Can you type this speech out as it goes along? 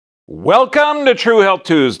Welcome to True Health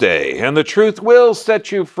Tuesday, and the truth will set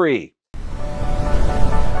you free.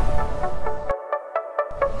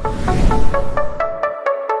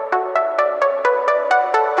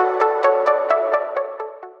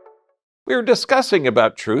 We were discussing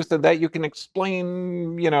about truth and that you can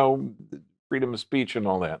explain, freedom of speech and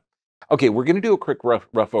all that. Okay, we're going to do a quick rough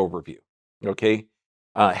overview, okay?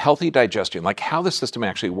 Healthy digestion, like how the system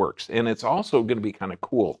actually works. And it's also going to be kind of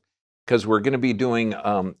cool because we're going to be doing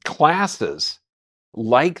classes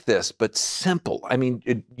like this, but simple. I mean,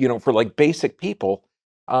 for like basic people,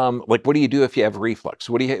 like what do you do if you have reflux?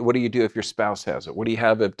 What do you do if your spouse has it? What do you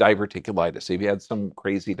have if diverticulitis? If you had some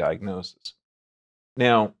crazy diagnosis?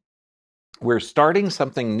 Now, we're starting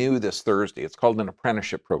something new this Thursday. It's called an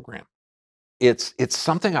apprenticeship program. It's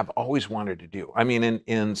something I've always wanted to do. I mean,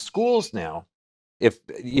 in schools now, if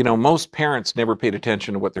most parents never paid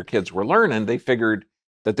attention to what their kids were learning, they figured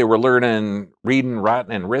that they were learning reading,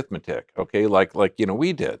 writing, and arithmetic, okay, like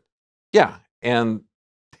we did. Yeah, and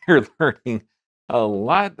they're learning a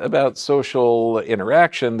lot about social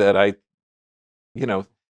interaction that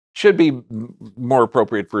should be more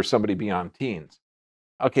appropriate for somebody beyond teens.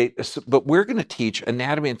 Okay, but we're going to teach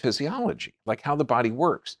anatomy and physiology, like how the body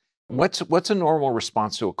works. What's a normal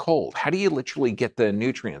response to a cold? How do you literally get the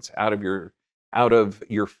nutrients out of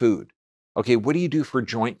your food? Okay, what do you do for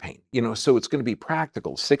joint pain? So it's going to be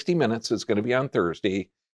practical. 60 minutes is going to be on Thursday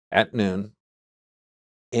at noon,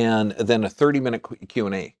 and then a 30-minute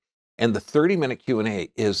Q&A. And the 30-minute Q&A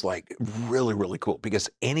is like really, really cool because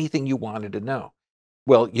anything you wanted to know.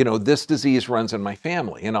 Well, this disease runs in my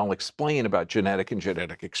family, and I'll explain about genetic and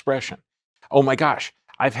genetic expression. Oh my gosh,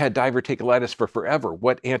 I've had diverticulitis for forever.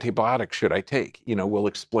 What antibiotics should I take? We'll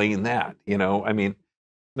explain that.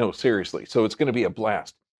 No, seriously. So it's going to be a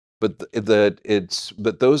blast. But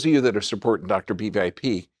but those of you that are supporting Dr.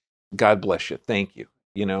 BVIP, God bless you. Thank you.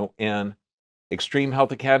 And Extreme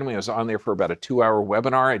Health Academy, I was on there for about a 2-hour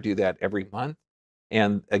webinar. I do that every month.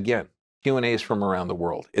 And again, Q&As from around the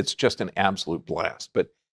world. It's just an absolute blast.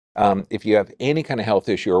 But if you have any kind of health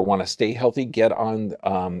issue or want to stay healthy, get on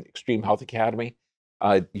Extreme Health Academy.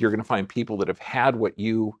 You're going to find people that have had what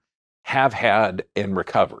you have had and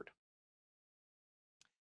recovered.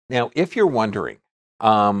 Now, if you're wondering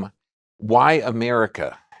why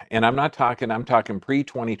America, and I'm talking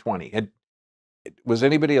pre-2020. Was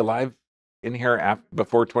anybody alive in here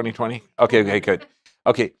before 2020? Okay, good.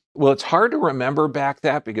 Okay, well, it's hard to remember back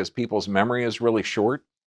that because people's memory is really short,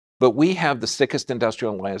 but we have the sickest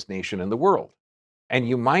industrialized nation in the world. And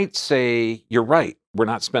you might say, you're right, we're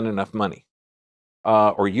not spending enough money.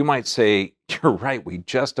 Or you might say, you're right, we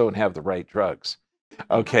just don't have the right drugs.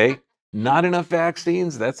 Okay, not enough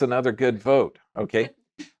vaccines, that's another good vote. Okay,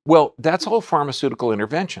 well, that's all pharmaceutical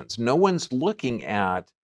interventions. No one's looking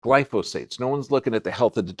at glyphosates. No one's looking at the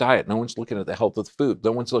health of the diet. No one's looking at the health of the food.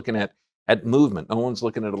 No one's looking at movement. No one's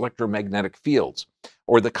looking at electromagnetic fields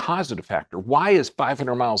or the causative factor. Why is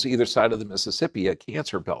 500 miles either side of the Mississippi a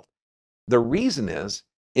cancer belt? The reason is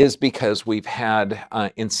because we've had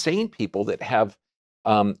insane people that have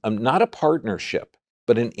not a partnership,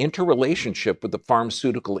 but an interrelationship with the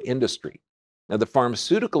pharmaceutical industry. Now, the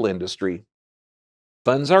pharmaceutical industry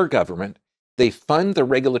funds our government. They fund the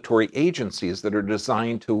regulatory agencies that are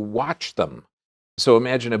designed to watch them. So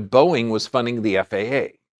imagine if Boeing was funding the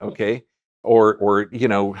FAA, okay? Or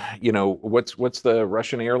what's the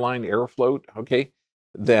Russian airline Aeroflot, okay?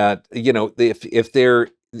 That if they're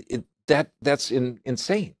that's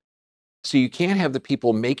insane. So you can't have the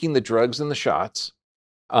people making the drugs and the shots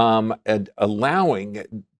and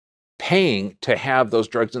paying to have those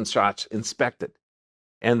drugs and shots inspected.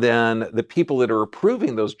 And then the people that are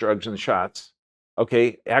approving those drugs and shots,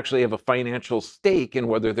 okay, actually have a financial stake in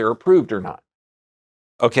whether they're approved or not.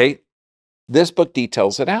 Okay, this book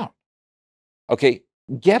details it out. Okay,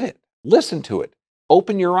 get it, listen to it,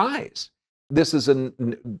 open your eyes. This is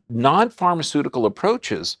non-pharmaceutical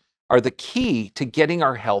approaches are the key to getting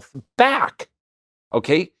our health back.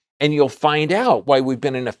 Okay, and you'll find out why we've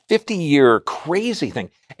been in a 50-year crazy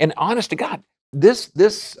thing. And honest to God, this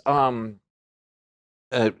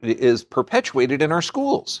is perpetuated in our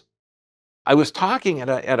schools. I was talking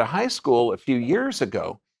at a high school a few years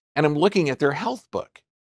ago, and I'm looking at their health book,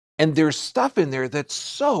 and there's stuff in there that's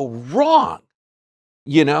so wrong.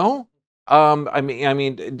 I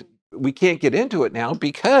mean, we can't get into it now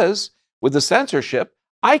because with the censorship,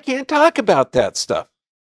 I can't talk about that stuff.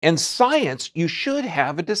 And science, you should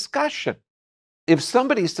have a discussion. If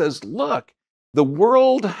somebody says, look, the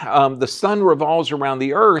world, the sun revolves around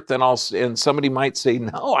the earth, and somebody might say,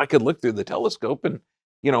 no, I could look through the telescope and,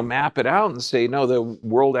 map it out and say, no, the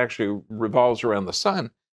world actually revolves around the sun.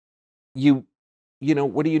 You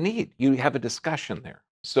what do you need? You have a discussion there.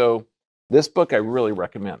 So this book I really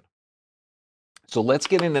recommend. So let's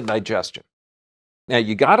get into digestion. Now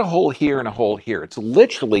you got a hole here and a hole here. It's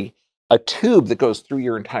literally a tube that goes through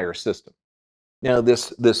your entire system. Now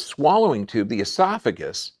this swallowing tube, the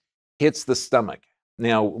esophagus, hits the stomach.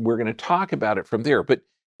 Now we're going to talk about it from there, but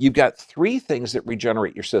you've got three things that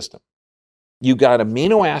regenerate your system. You got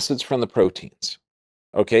amino acids from the proteins.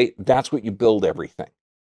 Okay, that's what you build everything.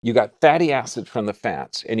 You got fatty acids from the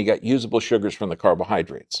fats, and you got usable sugars from the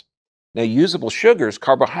carbohydrates. Now, usable sugars,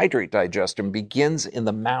 carbohydrate digestion begins in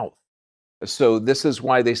the mouth. So this is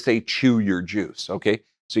why they say chew your juice, okay?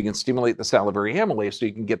 So you can stimulate the salivary amylase so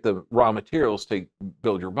you can get the raw materials to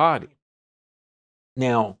build your body.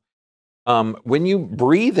 Now, when you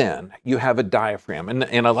breathe in, you have a diaphragm.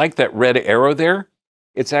 And I like that red arrow there.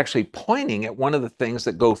 It's actually pointing at one of the things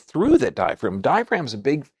that go through the diaphragm. Diaphragm is a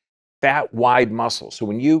big, fat, wide muscle. So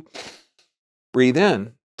when you breathe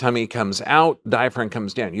in, tummy comes out, diaphragm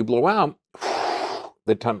comes down. You blow out,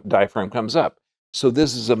 the diaphragm comes up. So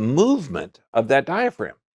this is a movement of that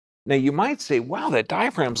diaphragm. Now you might say, wow, that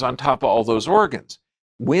diaphragm's on top of all those organs.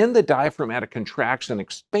 When the diaphragmatic contracts and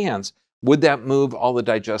expands, would that move all the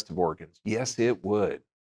digestive organs? Yes, it would.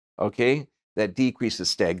 Okay? That decreases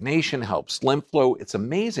stagnation, helps lymph flow. It's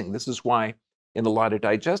amazing. This is why in a lot of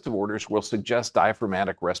digestive orders, we'll suggest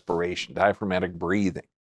diaphragmatic respiration, diaphragmatic breathing.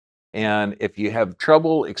 And if you have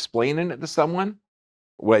trouble explaining it to someone,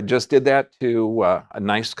 well, I just did that to a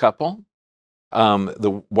nice couple.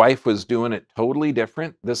 The wife was doing it totally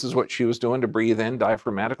different. This is what she was doing to breathe in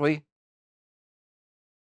diaphragmatically.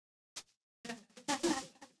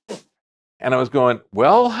 And I was going,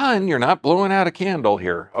 well, hun, you're not blowing out a candle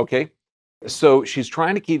here. Okay. So she's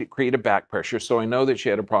trying to create a back pressure. So I know that she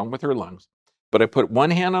had a problem with her lungs. But I put one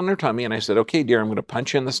hand on her tummy and I said, okay, dear, I'm going to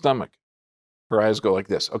punch you in the stomach. Her eyes go like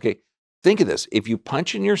this. Okay, think of this. If you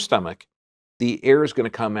punch in your stomach, the air is going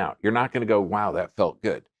to come out. You're not going to go, wow, that felt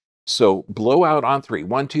good. So blow out on 3.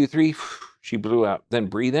 1, 2, 3. She blew out. Then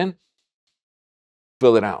breathe in.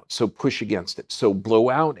 Fill it out. So push against it. So blow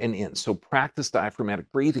out and in. So practice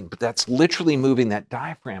diaphragmatic breathing, but that's literally moving that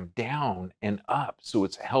diaphragm down and up. So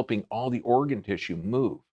it's helping all the organ tissue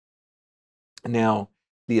move. Now,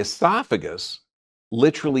 the esophagus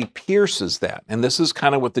literally pierces that. And this is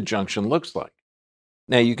kind of what the junction looks like.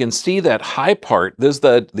 Now you can see that high part, this is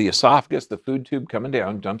the esophagus, the food tube coming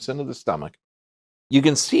down, dumps into the stomach. You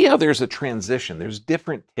can see how there's a transition. There's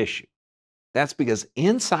different tissue. That's because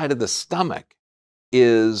inside of the stomach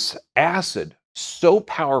is acid so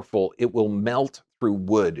powerful it will melt through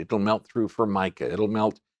wood. It'll melt through formica. It'll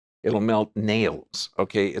melt nails.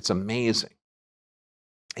 Okay, it's amazing.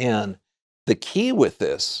 And the key with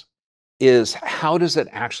this is how does it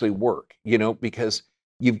actually work? Because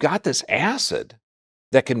you've got this acid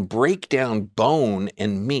that can break down bone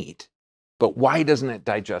and meat, but why doesn't it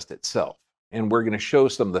digest itself? And we're going to show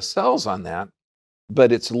some of the cells on that,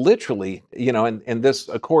 but it's literally, and this,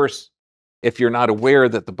 of course, if you're not aware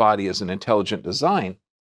that the body is an intelligent design,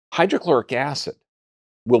 hydrochloric acid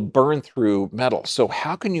will burn through metal. So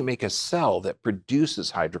how can you make a cell that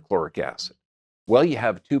produces hydrochloric acid? Well, you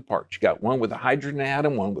have two parts. You got one with a hydrogen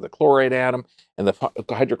atom, one with a chloride atom, and the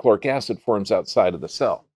hydrochloric acid forms outside of the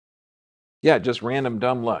cell. Yeah, just random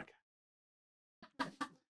dumb luck.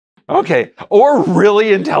 Okay, or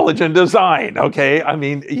really intelligent design, okay? I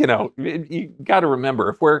mean, you got to remember,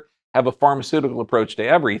 if we have a pharmaceutical approach to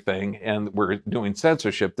everything and we're doing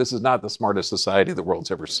censorship, this is not the smartest society the world's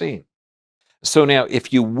ever seen. So now,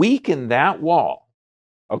 if you weaken that wall,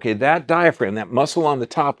 okay, that diaphragm, that muscle on the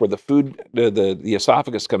top where the food, the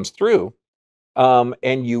esophagus comes through,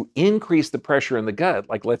 and you increase the pressure in the gut,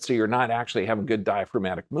 like let's say you're not actually having good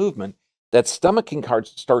diaphragmatic movement, that stomach can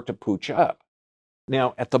start to pooch up.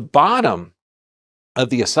 Now, at the bottom of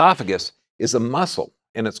the esophagus is a muscle,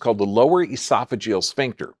 and it's called the lower esophageal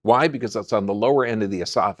sphincter. Why? Because that's on the lower end of the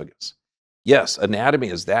esophagus. Yes, anatomy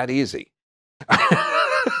is that easy.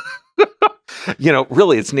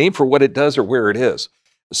 Really, it's named for what it does or where it is.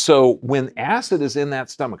 So when acid is in that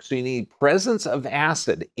stomach, so you need presence of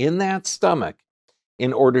acid in that stomach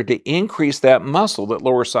in order to increase that muscle, that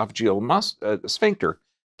lower esophageal sphincter,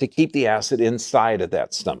 to keep the acid inside of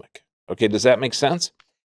that stomach. Okay, does that make sense?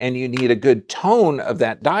 And you need a good tone of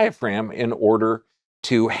that diaphragm in order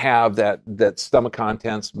to have that stomach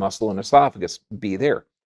contents, muscle, and esophagus be there.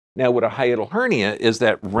 Now, what a hiatal hernia is,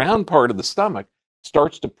 that round part of the stomach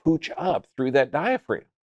starts to pooch up through that diaphragm.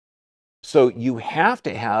 So you have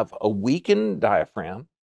to have a weakened diaphragm.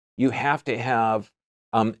 You have to have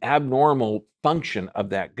abnormal function of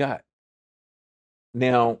that gut.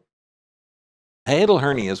 Now, hiatal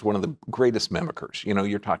hernia is one of the greatest mimickers.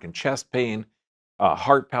 You're talking chest pain,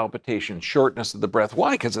 heart palpitation, shortness of the breath.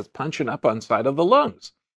 Why? Because it's punching up on side of the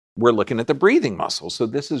lungs. We're looking at the breathing muscles. So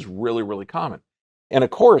this is really, really common. And of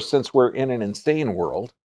course, since we're in an insane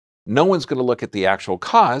world, no one's going to look at the actual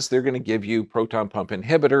cause. They're going to give you proton pump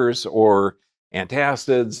inhibitors or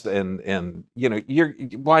antacids, and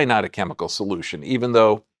why not a chemical solution? Even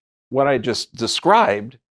though what I just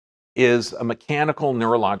described is a mechanical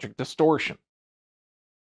neurologic distortion.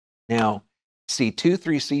 Now, C2,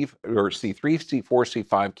 3C, or C3, C4,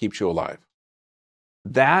 C5 keeps you alive.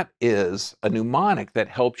 That is a mnemonic that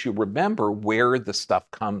helps you remember where the stuff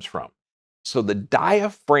comes from. So the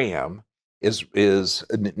diaphragm is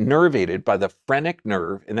nervated by the phrenic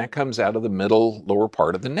nerve, and that comes out of the middle lower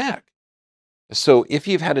part of the neck. So if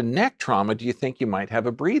you've had a neck trauma, do you think you might have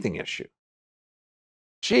a breathing issue?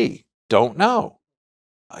 Gee, don't know.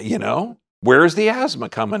 Where's the asthma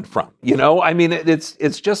coming from? I mean,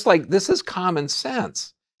 it's just like, this is common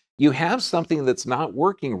sense. You have something that's not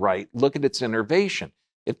working right, look at its innervation.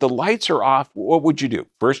 If the lights are off, what would you do?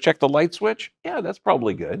 First check the light switch? Yeah, that's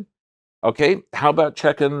probably good. Okay, how about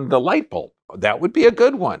checking the light bulb? That would be a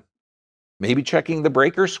good one. Maybe checking the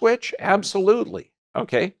breaker switch? Absolutely.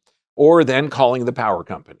 Okay, or then calling the power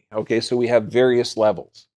company. Okay, so we have various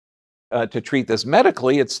levels. To treat this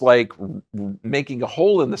medically, it's like making a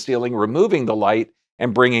hole in the ceiling, removing the light,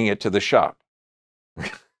 and bringing it to the shop.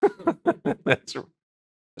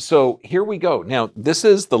 So here we go. Now, this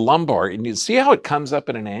is the lumbar, and you see how it comes up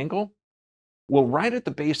at an angle? Well, right at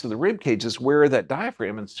the base of the rib cage is where that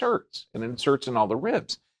diaphragm inserts, and it inserts in all the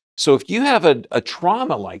ribs. So if you have a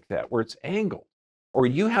trauma like that, where it's angled, or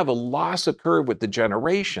you have a loss occurred with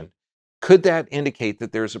degeneration, could that indicate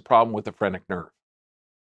that there's a problem with the phrenic nerve?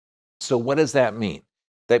 So what does that mean?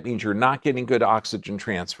 That means you're not getting good oxygen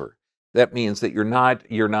transfer. That means that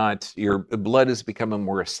your blood is becoming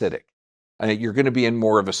more acidic. You're going to be in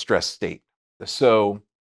more of a stress state. So,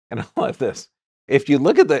 and I love this. If you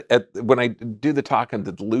look at when I do the talk on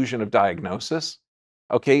the delusion of diagnosis,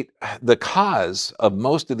 okay, the cause of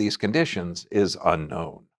most of these conditions is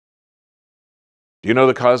unknown. Do you know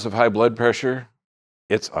the cause of high blood pressure?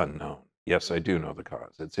 It's unknown. Yes, I do know the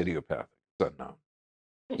cause. It's idiopathic. It's unknown.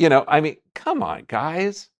 I mean, come on,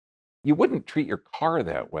 guys. You wouldn't treat your car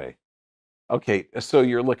that way. Okay, so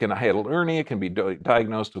you're looking at hiatal hernia, can be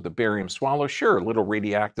diagnosed with a barium swallow. Sure, a little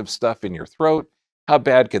radioactive stuff in your throat. How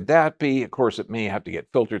bad could that be? Of course, it may have to get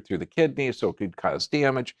filtered through the kidney, so it could cause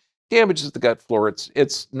damage. Damages the gut flora.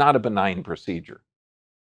 It's not a benign procedure.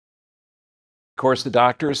 Of course, the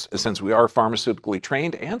doctors, since we are pharmaceutically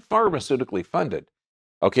trained and pharmaceutically funded,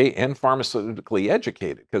 okay, and pharmaceutically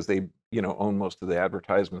educated, because they own most of the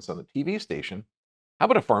advertisements on the TV station. How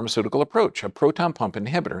about a pharmaceutical approach, a proton pump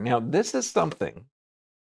inhibitor? Now, this is something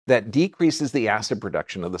that decreases the acid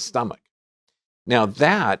production of the stomach. Now,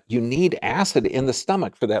 that you need acid in the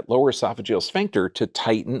stomach for that lower esophageal sphincter to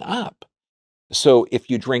tighten up. So if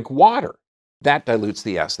you drink water, that dilutes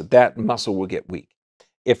the acid. That muscle will get weak.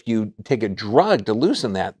 If you take a drug to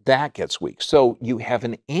loosen that, that gets weak. So you have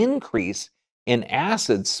an increase in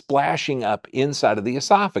acid splashing up inside of the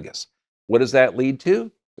esophagus. What does that lead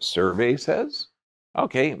to? The survey says,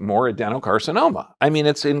 okay, more adenocarcinoma. I mean,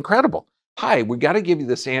 it's incredible. Hi, we got to give you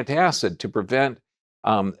this antacid to prevent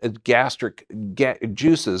gastric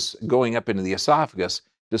juices going up into the esophagus,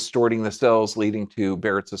 distorting the cells, leading to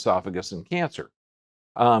Barrett's esophagus and cancer.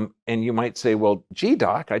 And you might say, well, gee,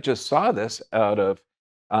 doc, I just saw this out of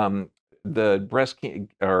the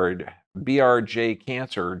or BRJ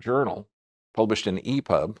Cancer Journal, published in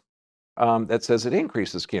EPUB, that says it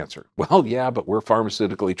increases cancer. Well, yeah, but we're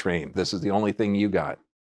pharmaceutically trained. This is the only thing you got.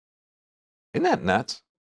 Isn't that nuts?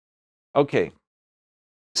 Okay.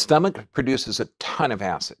 Stomach produces a ton of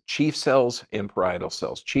acid, chief cells and parietal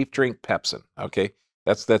cells. Chief drink pepsin. Okay.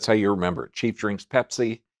 That's how you remember it. Chief drinks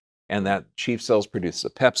Pepsi, and that chief cells produce a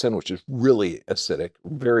pepsin, which is really acidic,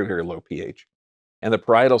 very, very low pH. And the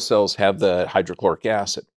parietal cells have the hydrochloric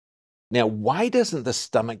acid. Now, why doesn't the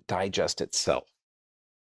stomach digest itself?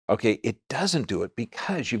 Okay, it doesn't do it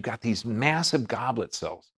because you've got these massive goblet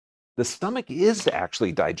cells. The stomach is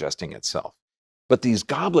actually digesting itself, but these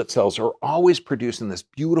goblet cells are always producing this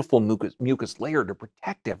beautiful mucus layer to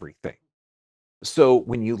protect everything. So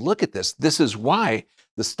when you look at this, this is why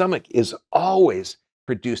the stomach is always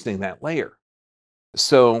producing that layer.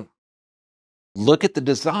 So look at the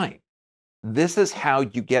design. This is how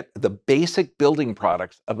you get the basic building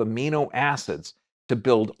products of amino acids to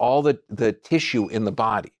build all the tissue in the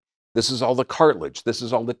body. This is all the cartilage. This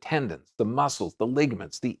is all the tendons, the muscles, the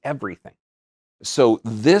ligaments, the everything. So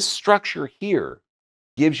this structure here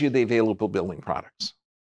gives you the available building products.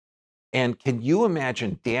 And can you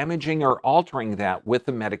imagine damaging or altering that with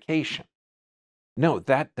the medication? No,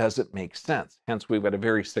 that doesn't make sense. Hence, we've got a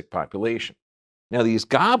very sick population. Now, these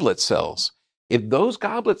goblet cells, if those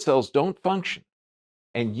goblet cells don't function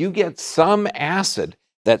and you get some acid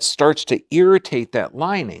that starts to irritate that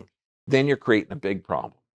lining, then you're creating a big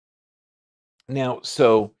problem. Now,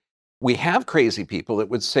 so we have crazy people that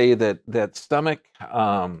would say that stomach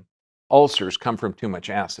ulcers come from too much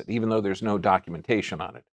acid, even though there's no documentation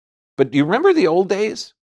on it. But do you remember the old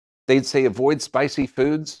days? They'd say avoid spicy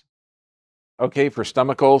foods. Okay, for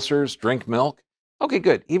stomach ulcers, drink milk. Okay,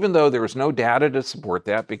 good. Even though there was no data to support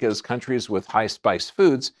that, because countries with high spice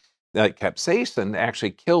foods, like capsaicin,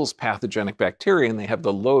 actually kills pathogenic bacteria, and they have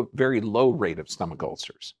the very low rate of stomach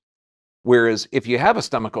ulcers. Whereas if you have a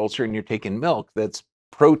stomach ulcer and you're taking milk, that's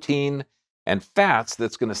protein and fats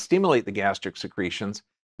that's going to stimulate the gastric secretions.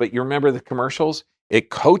 But you remember the commercials?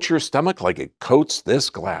 It coats your stomach like it coats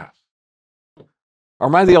this glass. Or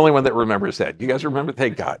am I the only one that remembers that? You guys remember?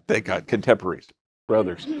 Thank God, contemporaries,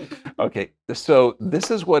 brothers. Okay, so this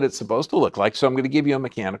is what it's supposed to look like. So I'm going to give you a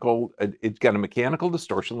mechanical, it's got a mechanical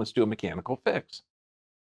distortion. Let's do a mechanical fix.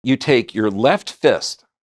 You take your left fist,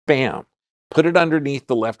 bam, put it underneath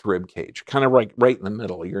the left rib cage, kind of right in the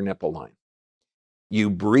middle of your nipple line. You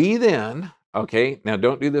breathe in, okay? Now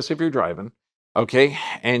don't do this if you're driving, okay?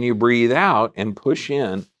 And you breathe out and push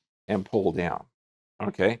in and pull down,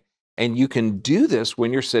 okay? And you can do this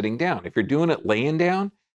when you're sitting down. If you're doing it laying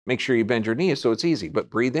down, make sure you bend your knees so it's easy. But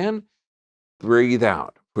breathe in, breathe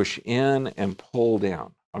out, push in and pull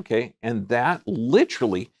down, okay? And that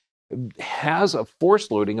literally has a force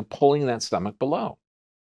loading of pulling that stomach below.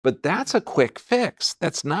 But that's a quick fix.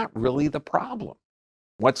 That's not really the problem.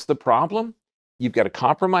 What's the problem? You've got a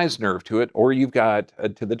compromised nerve to it, or you've got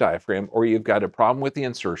to the diaphragm, or you've got a problem with the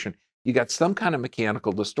insertion. You got some kind of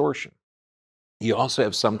mechanical distortion. You also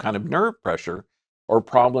have some kind of nerve pressure or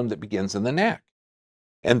problem that begins in the neck.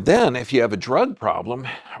 And then if you have a drug problem,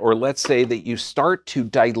 or let's say that you start to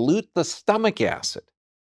dilute the stomach acid.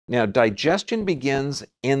 Now, digestion begins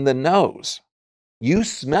in the nose. You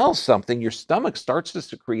smell something, your stomach starts to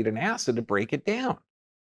secrete an acid to break it down.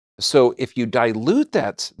 So if you dilute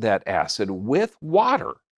that acid with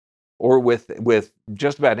water or with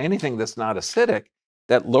just about anything that's not acidic,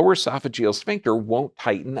 that lower esophageal sphincter won't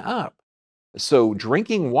tighten up. So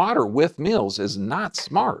drinking water with meals is not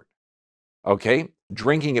smart, okay?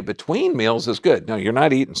 Drinking it between meals is good. No, you're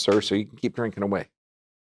not eating, sir, so you can keep drinking away.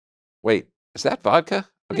 Wait, is that vodka?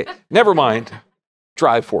 Okay, never mind.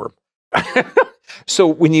 Drive for him. So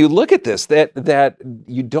when you look at this, that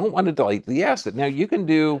you don't want to dilute the acid. Now you can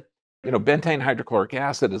do, bentane hydrochloric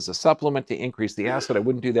acid as a supplement to increase the acid. I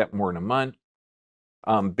wouldn't do that more than a month.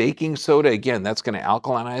 Baking soda, again, that's going to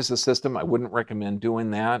alkalinize the system. I wouldn't recommend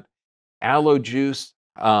doing that. Aloe juice,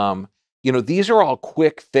 these are all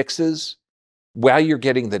quick fixes while you're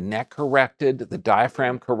getting the neck corrected, the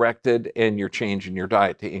diaphragm corrected, and you're changing your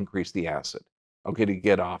diet to increase the acid, okay, to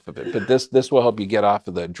get off of it. But this will help you get off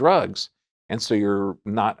of the drugs, and so you're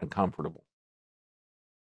not uncomfortable.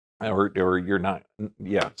 Or you're not,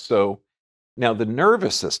 yeah. So now the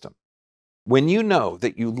nervous system, when you know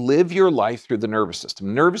that you live your life through the nervous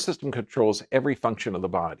system controls every function of the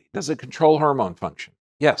body. Does it control hormone function?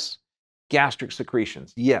 Yes. Gastric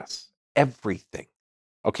secretions? Yes. Everything.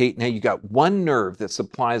 Okay, now you got one nerve that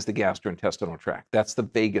supplies the gastrointestinal tract. That's the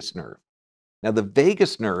vagus nerve. Now the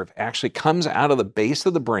vagus nerve actually comes out of the base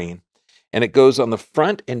of the brain and it goes on the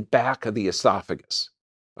front and back of the esophagus.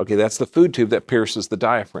 Okay, that's the food tube that pierces the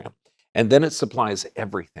diaphragm. And then it supplies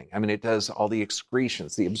everything. I mean, it does all the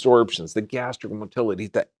excretions, the absorptions, the gastric motility,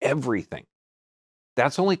 the everything.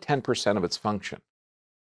 That's only 10% of its function.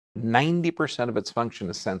 90% of its function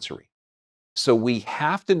is sensory. So we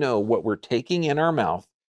have to know what we're taking in our mouth,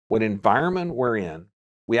 what environment we're in.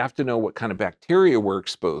 We have to know what kind of bacteria we're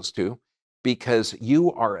exposed to, because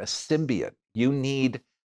you are a symbiote. You need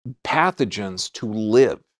pathogens to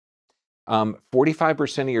live.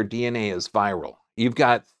 45% of your DNA is viral. You've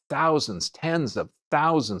got thousands, tens of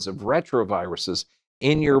thousands of retroviruses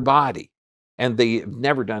in your body, and they've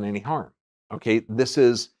never done any harm. Okay, this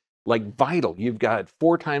is like vital. You've got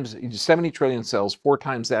 70 trillion cells, 4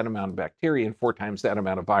 times that amount of bacteria, and 4 times that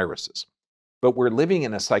amount of viruses. But we're living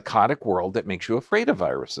in a psychotic world that makes you afraid of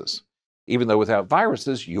viruses. Even though without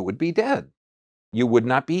viruses, you would be dead. You would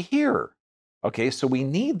not be here. Okay, so we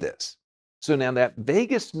need this. So now that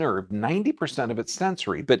vagus nerve, 90% of it's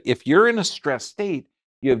sensory, but if you're in a stress state,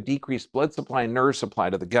 you have decreased blood supply and nerve supply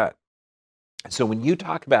to the gut. So when you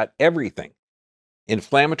talk about everything,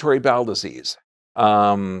 inflammatory bowel disease,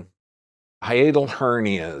 hiatal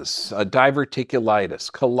hernias,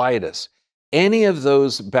 diverticulitis, colitis, any of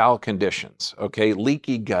those bowel conditions, okay,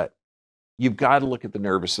 leaky gut, you've got to look at the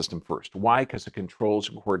nervous system first. Why? Because it controls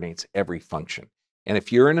and coordinates every function. And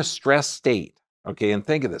if you're in a stress state, okay, and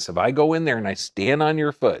think of this, if I go in there and I stand on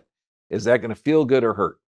your foot, is that going to feel good or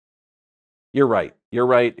hurt? You're right. You're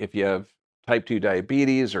right. If you have type 2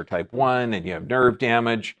 diabetes or type 1 and you have nerve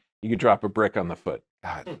damage, you could drop a brick on the foot.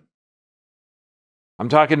 God. I'm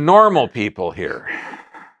talking normal people here.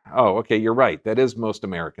 Oh, okay, you're right. That is most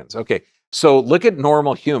Americans. Okay, so look at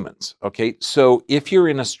normal humans. Okay, so if you're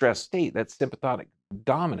in a stress state, that sympathetic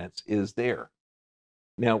dominance is there.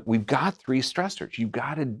 Now, we've got 3 stressors. You've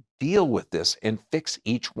got to deal with this and fix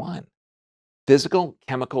each one: physical,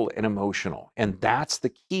 chemical, and emotional. And that's the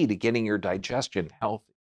key to getting your digestion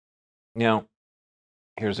healthy. Now,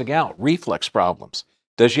 here's a gal, reflux problems.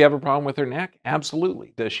 Does she have a problem with her neck?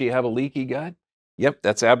 Absolutely. Does she have a leaky gut? Yep,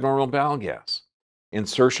 that's abnormal bowel gas.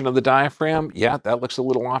 Insertion of the diaphragm? Yeah, that looks a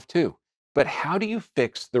little off too. But how do you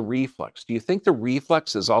fix the reflux? Do you think the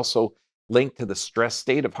reflux is also linked to the stress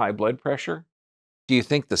state of high blood pressure? Do you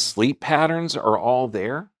think the sleep patterns are all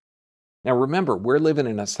there? Now, remember, we're living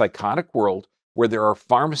in a psychotic world where there are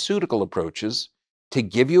pharmaceutical approaches to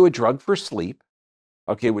give you a drug for sleep,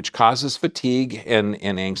 okay, which causes fatigue and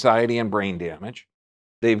anxiety and brain damage.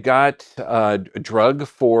 They've got a drug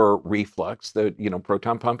for reflux, the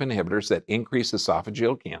proton pump inhibitors that increase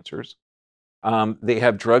esophageal cancers. They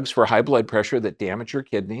have drugs for high blood pressure that damage your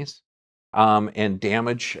kidneys and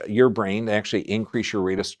damage your brain. They actually increase your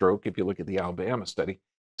rate of stroke if you look at the Alabama study.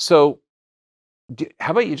 So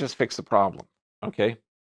how about you just fix the problem? Okay.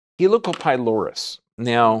 Helical pylorus.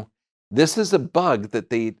 Now, this is a bug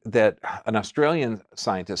that an Australian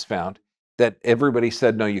scientist found that everybody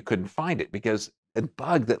said, no, you couldn't find it, because a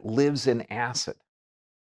bug that lives in acid,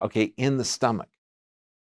 okay, in the stomach.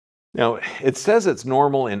 Now, it says it's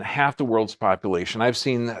normal in half the world's population. I've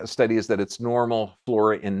seen studies that it's normal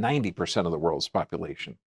flora in 90% of the world's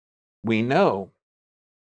population. We know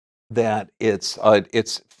that it's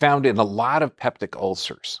found in a lot of peptic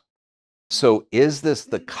ulcers. So is this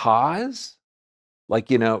the cause?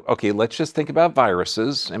 Like, okay, let's just think about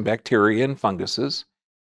viruses and bacteria and funguses.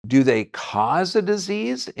 Do they cause a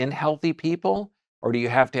disease in healthy people, or do you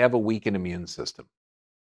have to have a weakened immune system?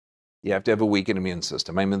 You have to have a weakened immune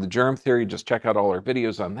system. I mean, the germ theory, just check out all our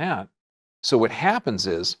videos on that. So what happens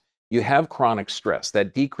is you have chronic stress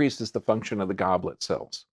that decreases the function of the goblet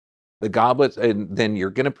cells. The goblet, and then you're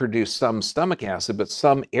going to produce some stomach acid, but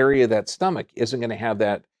some area of that stomach isn't going to have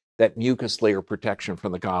that mucus layer protection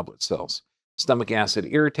from the goblet cells. Stomach acid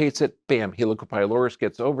irritates it, bam, Helical pylorus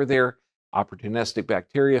gets over there, opportunistic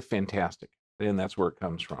bacteria, fantastic. And that's where it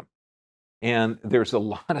comes from. And there's a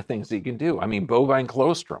lot of things that you can do. I mean, bovine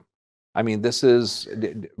colostrum. I mean, this is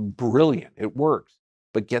brilliant. It works.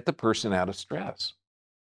 But get the person out of stress.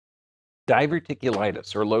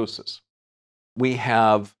 Diverticulitis or losis. We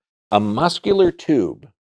have a muscular tube,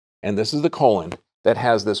 and this is the colon, that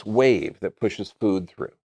has this wave that pushes food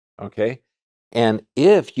through, okay? And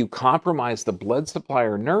if you compromise the blood supply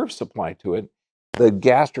or nerve supply to it, the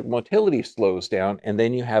gastric motility slows down, and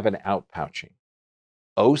then you have an outpouching.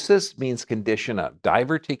 Osis means condition of.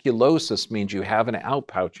 Diverticulosis means you have an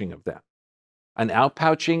outpouching of that. An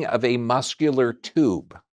outpouching of a muscular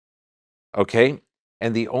tube, okay?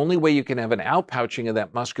 And the only way you can have an outpouching of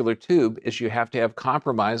that muscular tube is you have to have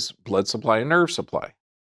compromised blood supply and nerve supply,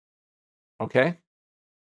 okay?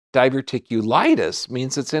 Diverticulitis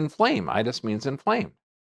means it's inflamed. Itis means inflamed.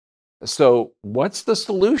 So what's the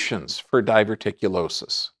solutions for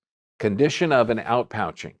diverticulosis? Condition of an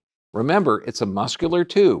outpouching. Remember, it's a muscular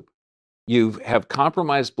tube. You have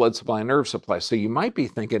compromised blood supply and nerve supply. So you might be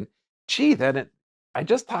thinking, gee, I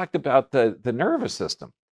just talked about the nervous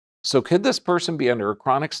system. So could this person be under a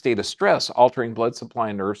chronic state of stress, altering blood supply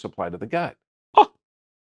and nerve supply to the gut? Oh,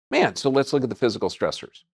 man, so let's look at the physical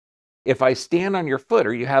stressors. If I stand on your foot,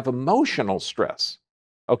 or you have emotional stress,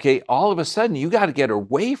 okay, all of a sudden you got to get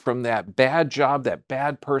away from that bad job, that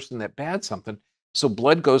bad person, that bad something. So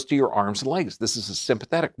blood goes to your arms and legs. This is a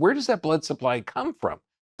sympathetic. Where does that blood supply come from?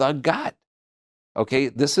 The gut. Okay,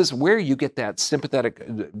 this is where you get that sympathetic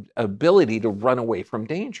ability to run away from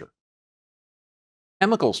danger.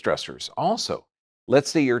 Chemical stressors also. Let's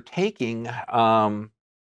say you're taking, I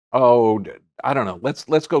don't know,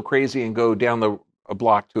 let's go crazy and go down a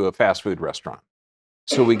block to a fast food restaurant.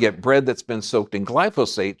 So we get bread that's been soaked in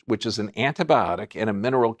glyphosate, which is an antibiotic and a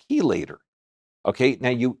mineral chelator. Okay, now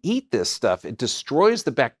you eat this stuff, it destroys the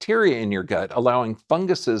bacteria in your gut, allowing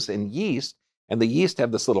funguses and yeast, and the yeast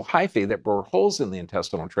have this little hyphae that bore holes in the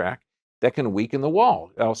intestinal tract that can weaken the wall,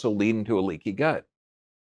 also leading to a leaky gut.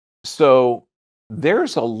 So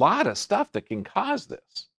there's a lot of stuff that can cause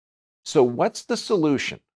this. So what's the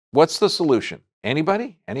solution? What's the solution?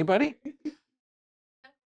 Anybody? Anybody?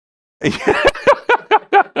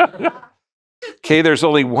 Okay, there's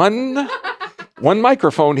only one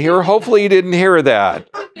microphone here. Hopefully you didn't hear that.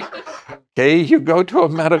 Okay, you go to a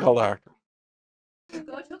medical doctor.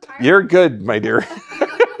 You're good, my dear.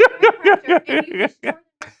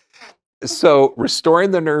 So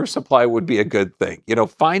restoring the nerve supply would be a good thing. You know,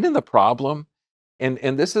 finding the problem, and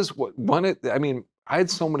this is what I mean, I had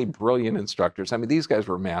so many brilliant instructors. I mean, these guys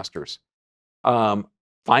were masters. Find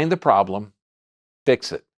the problem,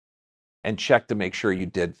 fix it, and check to make sure you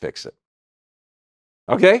did fix it.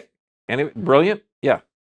 Okay? And brilliant? Yeah.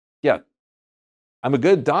 Yeah. I'm a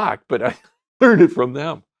good doc, but I learned it from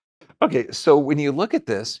them. Okay, so when you look at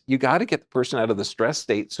this, you got to get the person out of the stress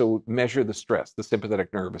state. So measure the stress, the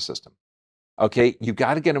sympathetic nervous system. Okay, you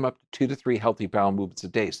got to get them up to 2 to 3 healthy bowel movements a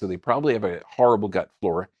day. So they probably have a horrible gut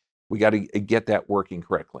flora. We got to get that working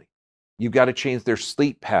correctly. You've got to change their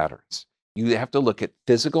sleep patterns. You have to look at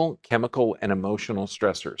physical, chemical, and emotional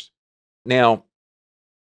stressors. Now,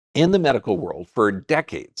 in the medical world, for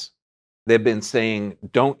decades, they've been saying,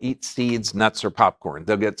 don't eat seeds, nuts, or popcorn.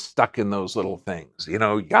 They'll get stuck in those little things. You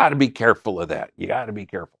know, you got to be careful of that. You got to be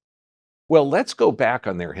careful. Well, let's go back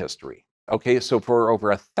on their history. Okay, so for over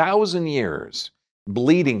 1,000 years,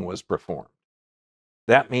 bleeding was performed.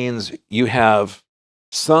 That means you have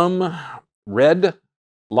some red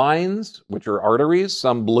lines, which are arteries,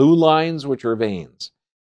 some blue lines, which are veins.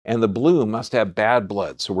 And the blue must have bad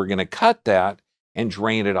blood. So we're going to cut that and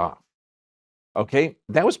drain it off. Okay,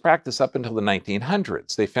 that was practiced up until the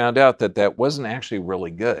 1900s. They found out that that wasn't actually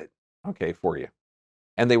really good, okay, for you.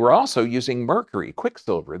 And they were also using mercury,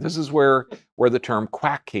 quicksilver. This is where the term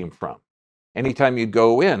quack came from. Anytime you'd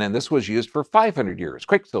go in, and this was used for 500 years,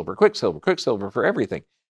 quicksilver, quicksilver, quicksilver for everything.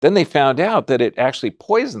 Then they found out that it actually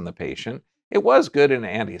poisoned the patient. It was good in an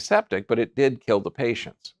antiseptic, but it did kill the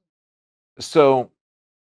patients. So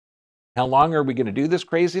how long are we going to do this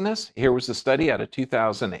craziness? Here was a study out of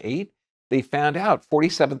 2008. They found out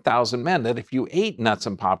 47,000 men that if you ate nuts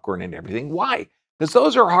and popcorn and everything, why? Because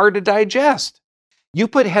those are hard to digest. You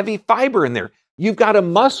put heavy fiber in there. You've got a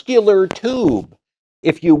muscular tube.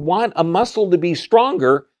 If you want a muscle to be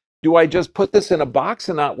stronger, do I just put this in a box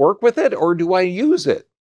and not work with it, or do I use it?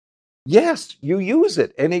 Yes, you use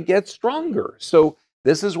it and it gets stronger. So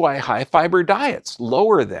this is why high fiber diets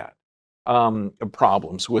lower that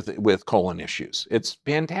problems with colon issues. It's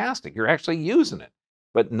fantastic. You're actually using it.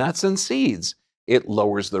 But nuts and seeds, it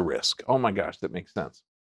lowers the risk. Oh my gosh, that makes sense.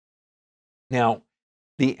 Now,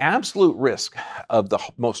 the absolute risk of the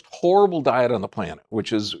most horrible diet on the planet,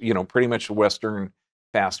 which is, you know, pretty much a Western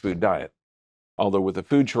fast food diet, although with the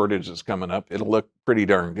food shortages coming up, it'll look pretty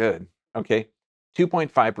darn good. Okay,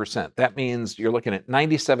 2.5%. That means you're looking at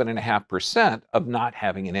 97.5% of not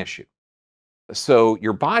having an issue. So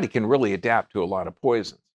your body can really adapt to a lot of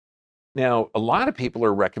poisons. Now, a lot of people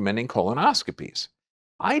are recommending colonoscopies.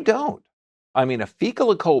 I don't. I mean, a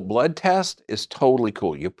fecal occult blood test is totally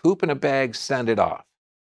cool. You poop in a bag, send it off.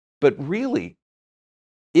 But really,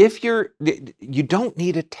 if you don't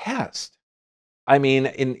need a test. I mean,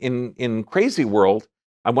 in crazy world,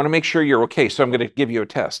 I want to make sure you're okay, so I'm going to give you a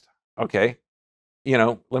test. Okay, you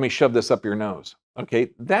know, let me shove this up your nose.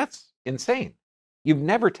 Okay, that's insane. You've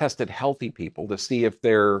never tested healthy people to see if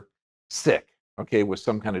they're sick, okay, with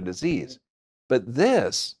some kind of disease. But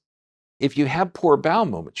this, if you have poor bowel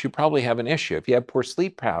movements, you probably have an issue. If you have poor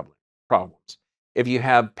sleep problems, if you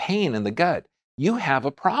have pain in the gut, you have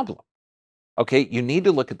a problem. Okay, you need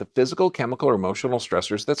to look at the physical, chemical, or emotional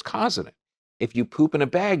stressors that's causing it. If you poop in a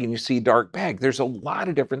bag and you see dark bag, there's a lot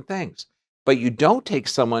of different things. But you don't take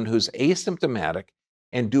someone who's asymptomatic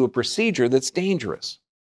and do a procedure that's dangerous.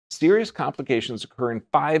 Serious complications occur in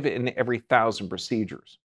 5 in every 1,000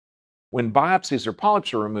 procedures. When biopsies or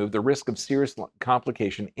polyps are removed, the risk of serious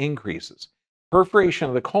complication increases. Perforation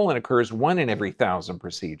of the colon occurs 1 in every 1,000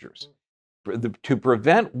 procedures. To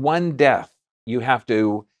prevent one death, you have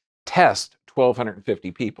to test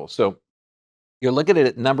 1,250 people. So you're looking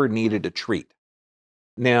at a number needed to treat.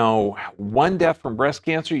 Now, one death from breast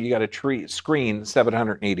cancer, you got to screen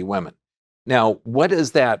 780 women. Now, what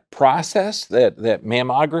is that process, that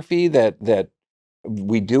mammography that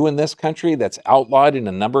we do in this country that's outlawed in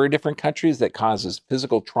a number of different countries that causes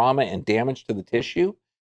physical trauma and damage to the tissue?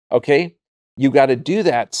 Okay, you got to do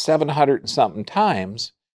that 700 and something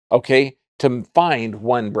times, okay, to find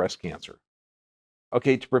one breast cancer.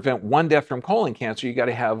 Okay, to prevent one death from colon cancer, you got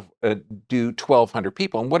to have do 1,200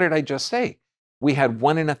 people. And what did I just say? We had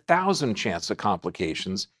 1 in 1,000 chance of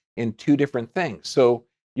complications in 2 different things. So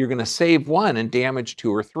you're going to save 1 and damage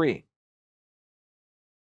 2 or 3.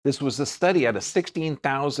 This was a study out of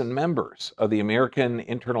 16,000 members of the American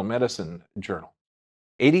Internal Medicine Journal.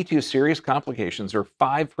 82 serious complications, or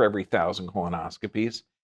 5 for every 1,000 colonoscopies.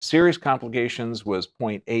 Serious complications was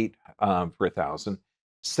 0.8 per 1,000.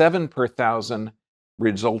 7 per 1,000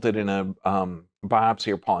 resulted in a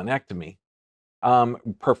biopsy or polynectomy.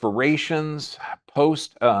 Perforations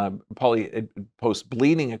post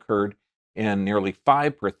bleeding occurred in nearly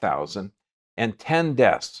 5 per 1,000, and 10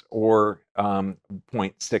 deaths, or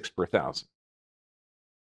 0.6 per 1,000.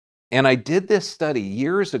 And I did this study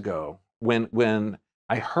years ago when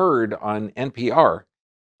I heard on NPR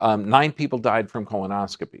 9 people died from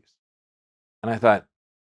colonoscopies. And I thought,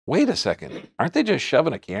 wait a second, aren't they just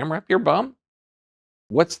shoving a camera up your bum?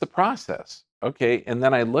 What's the process? Okay, and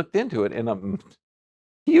then I looked into it, and a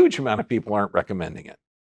huge amount of people aren't recommending it.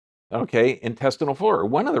 Okay, intestinal flora.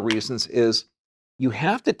 One of the reasons is you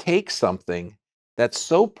have to take something that's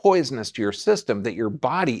so poisonous to your system that your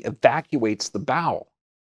body evacuates the bowel.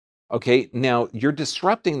 Okay, now you're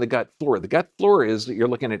disrupting the gut flora. The gut flora is you're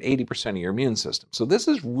looking at 80% of your immune system. So this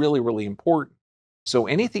is really, really important. So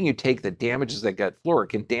anything you take that damages that gut flora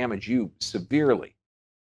can damage you severely.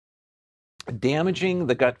 Damaging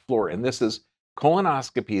the gut flora, and this is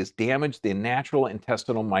colonoscopies, damage the natural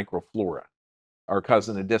intestinal microflora, or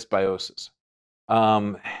causing a dysbiosis.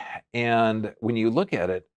 And when you look at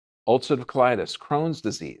it, ulcerative colitis, Crohn's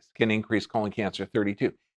disease can increase colon cancer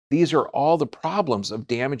 32. These are all the problems of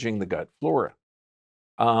damaging the gut flora.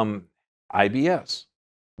 IBS,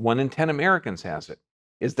 1 in 10 Americans has it.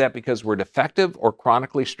 Is that because we're defective or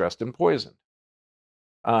chronically stressed and poisoned?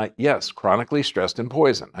 Yes, chronically stressed and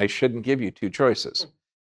poisoned. I shouldn't give you 2 choices.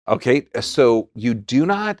 Okay, so you do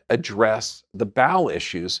not address the bowel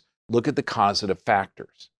issues. Look at the causative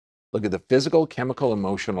factors. Look at the physical, chemical,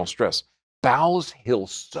 emotional stress. Bowels heal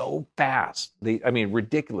so fast.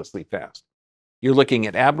 Ridiculously fast. You're looking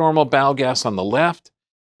at abnormal bowel gas on the left.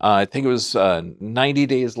 I think it was 90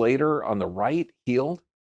 days later on the right, healed.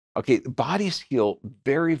 Okay, bodies heal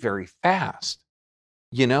very, very fast.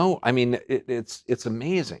 It's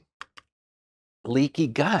amazing. Leaky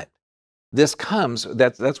gut. This comes,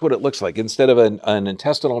 that's what it looks like. Instead of an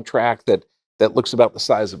intestinal tract that looks about the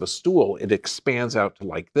size of a stool, it expands out to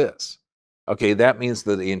like this. Okay, that means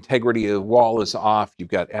that the integrity of the wall is off. You've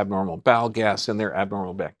got abnormal bowel gas in there,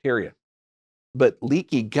 abnormal bacteria. But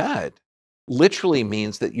leaky gut literally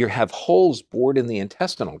means that you have holes bored in the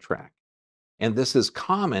intestinal tract. And this is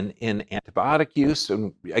common in antibiotic use.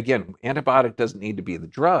 And again, antibiotic doesn't need to be the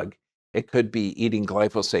drug. It could be eating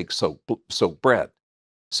glyphosate soaked bread.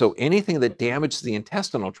 So anything that damages the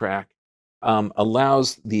intestinal tract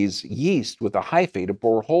allows these yeast with a hyphae to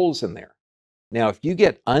bore holes in there. Now, if you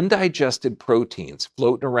get undigested proteins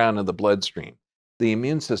floating around in the bloodstream, the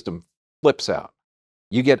immune system flips out.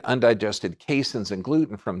 You get undigested caseins and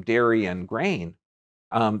gluten from dairy and grain,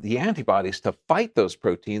 the antibodies to fight those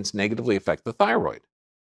proteins negatively affect the thyroid.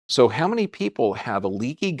 So how many people have a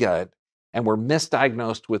leaky gut and were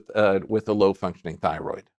misdiagnosed with a low-functioning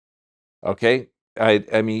thyroid? Okay,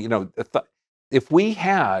 if we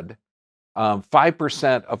had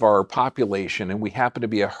 5% of our population and we happen to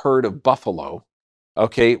be a herd of buffalo,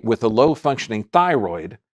 okay, with a low-functioning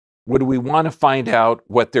thyroid, would we want to find out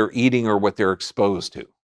what they're eating or what they're exposed to?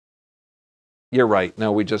 You're right.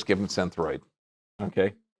 No, we just give them Synthroid.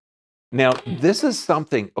 Okay. Now, this is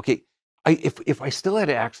something, okay, if I still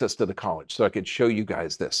had access to the college so I could show you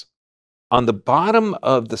guys this. On the bottom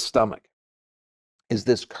of the stomach is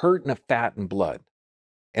this curtain of fat and blood,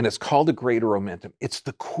 and it's called a greater omentum. It's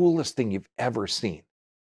the coolest thing you've ever seen.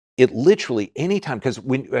 It literally, anytime, because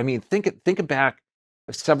think back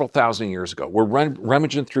several thousand years ago. We're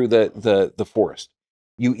rummaging through the forest.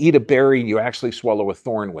 You eat a berry, you actually swallow a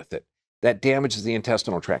thorn with it. That damages the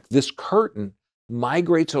intestinal tract. This curtain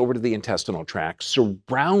migrates over to the intestinal tract,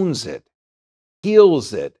 surrounds it,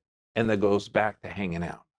 heals it, and then goes back to hanging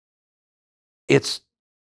out.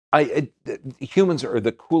 Humans are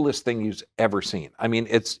the coolest thing you've ever seen. I mean,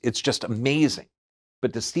 it's just amazing.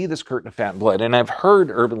 But to see this curtain of fat and blood, and I've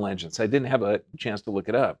heard urban legends. I didn't have a chance to look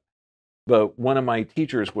it up, but one of my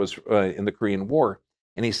teachers was in the Korean War,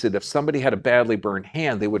 and he said if somebody had a badly burned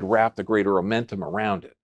hand, they would wrap the greater omentum around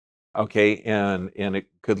it. Okay, and it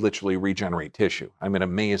could literally regenerate tissue. I mean,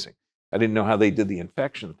 amazing. I didn't know how they did the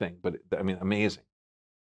infection thing, but amazing.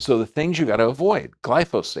 So the things you got to avoid: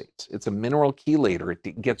 glyphosates. It's a mineral chelator.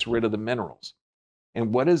 It gets rid of the minerals.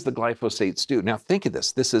 And what does the glyphosates do? Now think of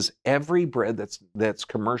this. This is every bread that's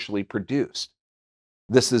commercially produced.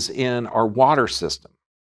 This is in our water system.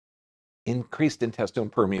 Increased intestinal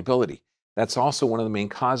permeability. That's also one of the main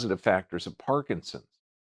causative factors of Parkinson's.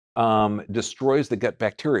 destroys the gut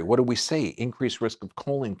bacteria. What do we say? Increased risk of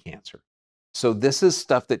colon cancer. So this is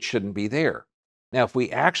stuff that shouldn't be there. Now, if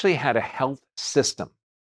we actually had a health system,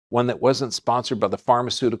 one that wasn't sponsored by the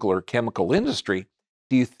pharmaceutical or chemical industry,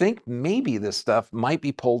 do you think maybe this stuff might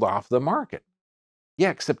be pulled off the market? Yeah,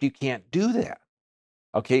 except you can't do that.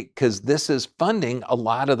 Okay, because this is funding a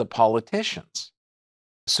lot of the politicians.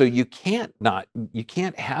 So you can't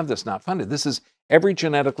have this not funded. This is every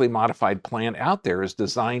genetically modified plant out there is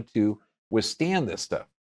designed to withstand this stuff.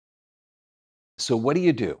 So what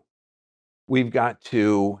do? We've got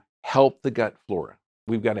to help the gut flora.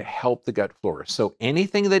 We've got to help the gut flora. So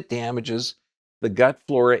anything that damages the gut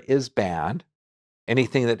flora is bad.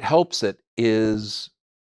 Anything that helps it is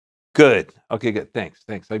good. Okay, good. Thanks.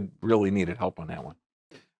 I really needed help on that one.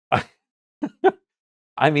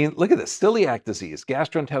 I mean, look at this: celiac disease,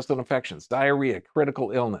 gastrointestinal infections, diarrhea,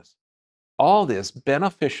 critical illness. All this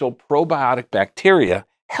beneficial probiotic bacteria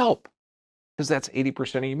help because that's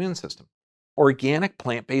 80% of the immune system. Organic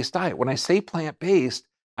plant-based diet. When I say plant-based,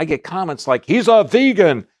 I get comments like, he's a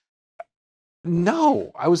vegan.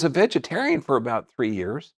 No, I was a vegetarian for about 3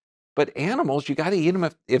 years, but animals, you got to eat them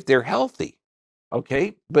if they're healthy.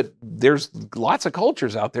 Okay, but there's lots of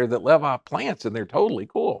cultures out there that live off plants and they're totally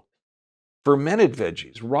cool. Fermented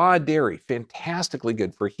veggies, raw dairy, fantastically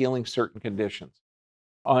good for healing certain conditions.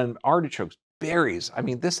 On artichokes, berries. I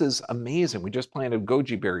mean, this is amazing. We just planted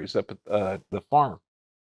goji berries up at the farm.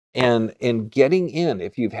 And getting in,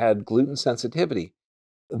 if you've had gluten sensitivity,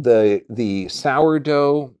 the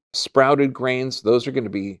sourdough, sprouted grains, those are going to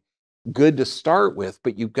be good to start with,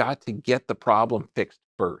 but you've got to get the problem fixed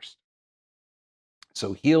first.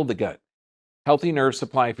 So heal the gut. Healthy nerve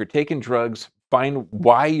supply. If you're taking drugs, find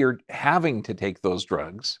why you're having to take those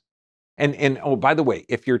drugs. And oh, by the way,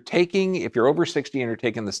 if you're over 60 and you're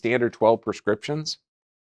taking the standard 12 prescriptions,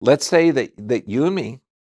 let's say that you and me,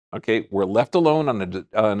 okay, we're left alone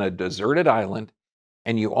on a deserted island,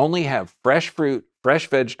 and you only have fresh fruit, fresh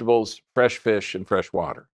vegetables, fresh fish, and fresh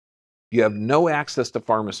water. You have no access to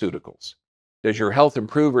pharmaceuticals. Does your health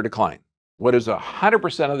improve or decline? What does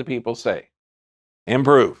 100% of the people say?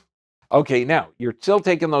 Improve. Okay, now you're still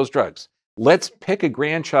taking those drugs. Let's pick a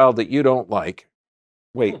grandchild that you don't like.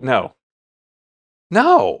 Wait, no.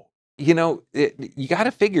 You got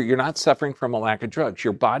to figure you're not suffering from a lack of drugs.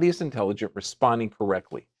 Your body is intelligent, responding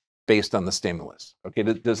correctly based on the stimulus. Okay,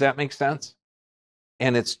 does that make sense?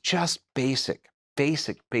 And it's just basic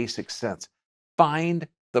sense. Find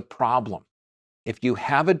the problem. If you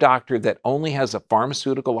have a doctor that only has a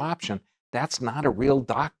pharmaceutical option, that's not a real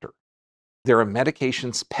doctor. They're a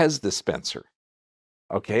medications Pez dispenser.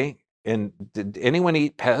 Okay, and did anyone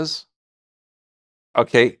eat Pez?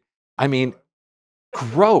 Okay, I mean,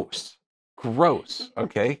 gross,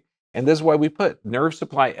 okay? And this is why we put nerve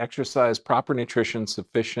supply, exercise, proper nutrition,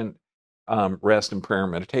 sufficient rest, and prayer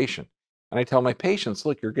and meditation. And I tell my patients,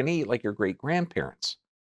 look, you're going to eat like your great-grandparents.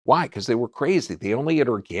 Why? Because they were crazy. They only ate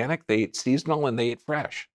organic, they ate seasonal, and they ate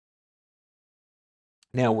fresh.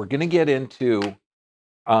 Now, we're going to get into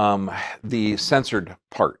the censored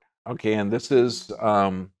part, okay? And this is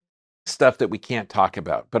stuff that we can't talk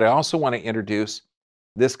about. But I also want to introduce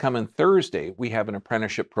this coming Thursday, we have an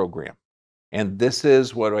apprenticeship program. And this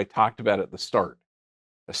is what I talked about at the start.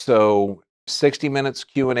 So 60 minutes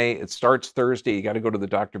Q&A. It starts Thursday. You got to go to the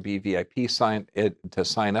Dr. B VIP to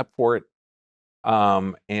sign up for it.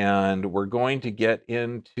 And we're going to get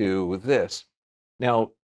into this.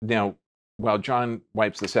 Now, while John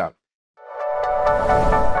wipes this out.